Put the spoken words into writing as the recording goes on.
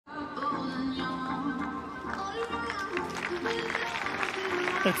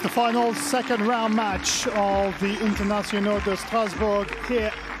It's the final second round match of the International de Strasbourg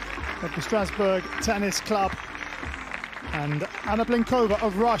here at the Strasbourg Tennis Club. And Aryna Blinkova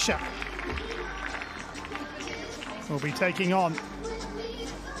of Russia will be taking on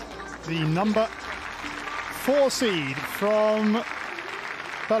the number 4 seed from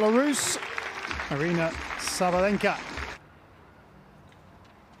Belarus, Aryna Sabalenka.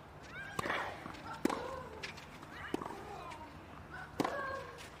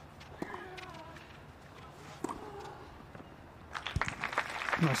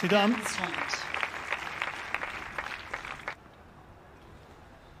 Nicely done.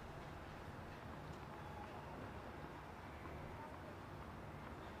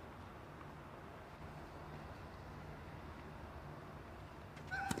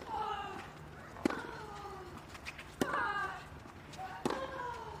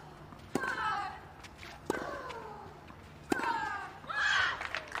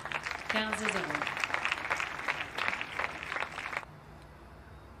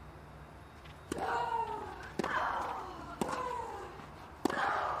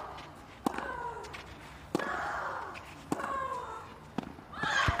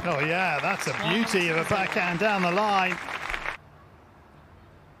 Oh yeah, that's a beauty of a backhand down the line.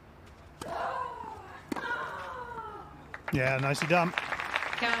 Yeah, nicely done.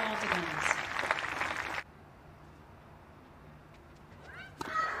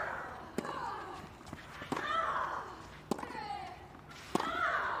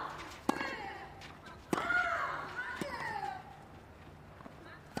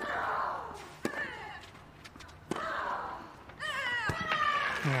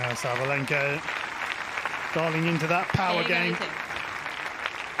 Yeah, Sabalenka dialing into that power game.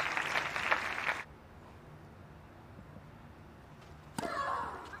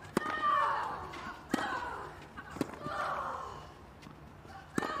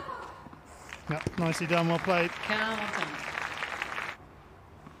 Yep, nicely done, well played.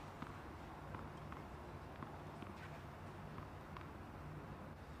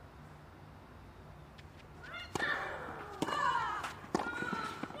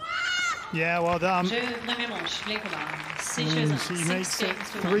 Yeah, well done. She makes it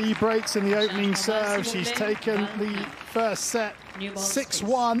 3 breaks in the opening serve. She's taken the first set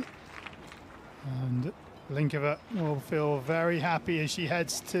 6-1. And Blinkova will feel very happy as she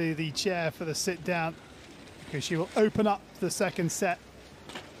heads to the chair for the sit down, because she will open up the second set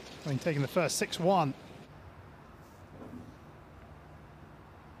when taking the first 6-1.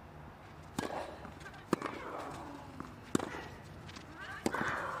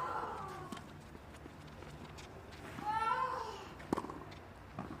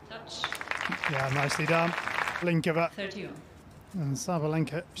 Yeah, nicely done. Blinkova. 31. And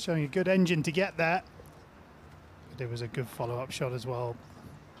Sabalenka showing a good engine to get there. But it was a good follow-up shot as well.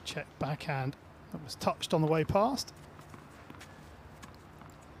 Check backhand that was touched on the way past.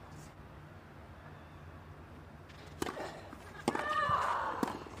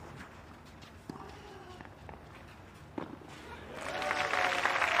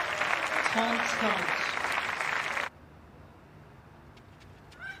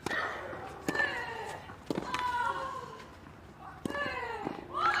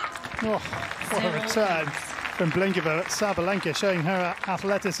 Oh, what a return from Blinkova. Sabalenka showing her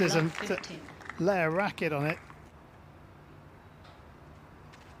athleticism to lay a racket on it.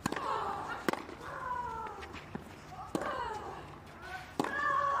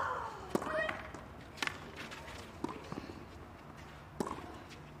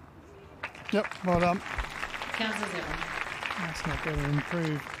 Yep, well done. That's not going to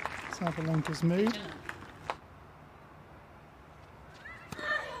improve Sabalenka's mood.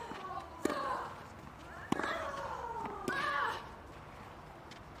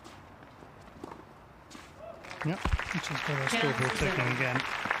 Yep, which has got our scoreboard ticking again.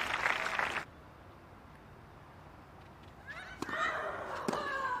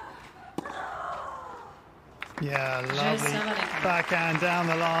 Yeah, lovely backhand down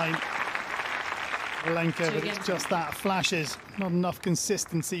the line. Sabalenka, but it's just that, flashes, not enough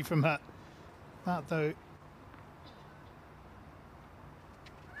consistency from her. That though.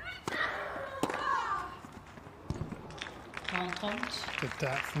 Good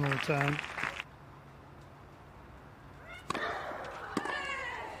depth from the return.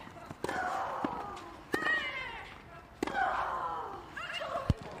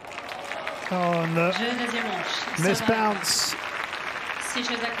 Oh, and the misbounce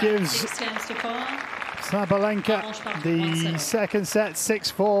gives Sabalenka the second set,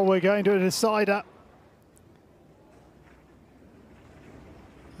 6-4. We're going to a decider.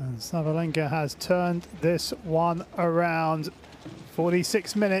 And Sabalenka has turned this one around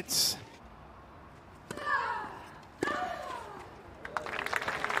 46 minutes.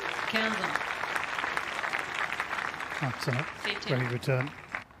 That's a great return.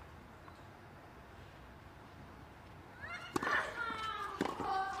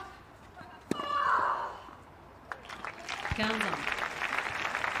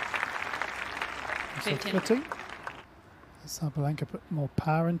 So footing. Sabalenka put more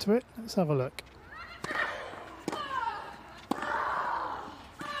power into it. Let's have a look.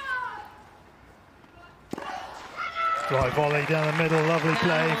 Right volley down the middle, lovely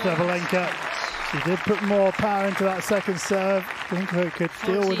play, Sabalenka. She did put more power into that second serve. Blinkova could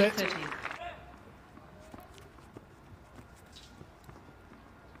deal with it. 30.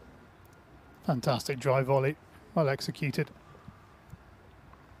 Fantastic dry volley, well executed.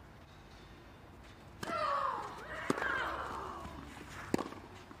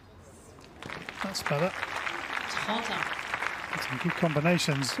 That's better. Some good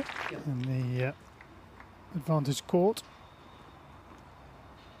combinations in the advantage court.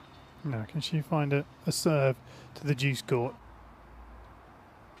 Now, can she find a serve to the juice court?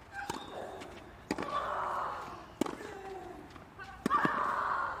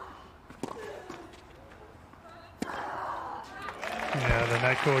 Yeah, the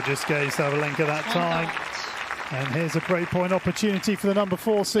net court just gave Sabalenka that time. And here's a breakpoint opportunity for the number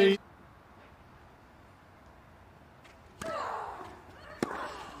 4 seed.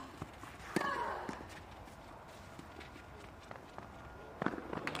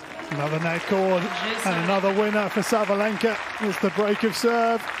 Another net cord and another winner for Sabalenka. It's the break of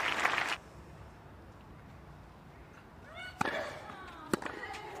serve.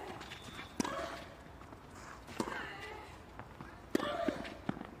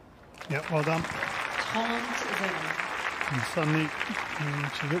 Yep, well done. And suddenly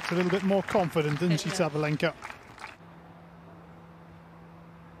she looks a little bit more confident, doesn't she, Sabalenka?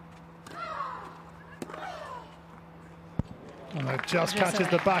 And it just catches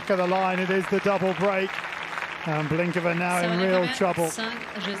the back of the line. It is the double break. And Blinkova now in real trouble.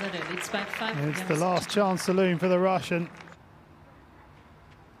 It's the last chance saloon for the Russian.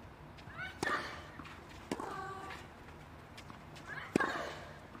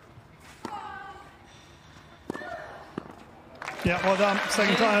 Yeah, well done.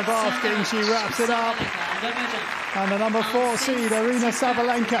 Second time of asking. She wraps it up. And the number 4 seed, Aryna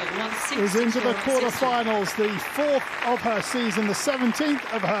Sabalenka, is into the quarterfinals, the 4th of her season, the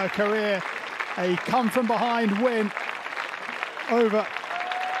 17th of her career. A come-from-behind win over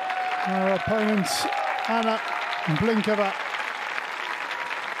her opponent, Aryna Blinkova.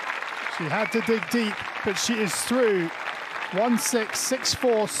 She had to dig deep, but she is through. 1-6,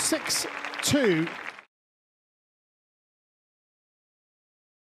 6-4, 6-2.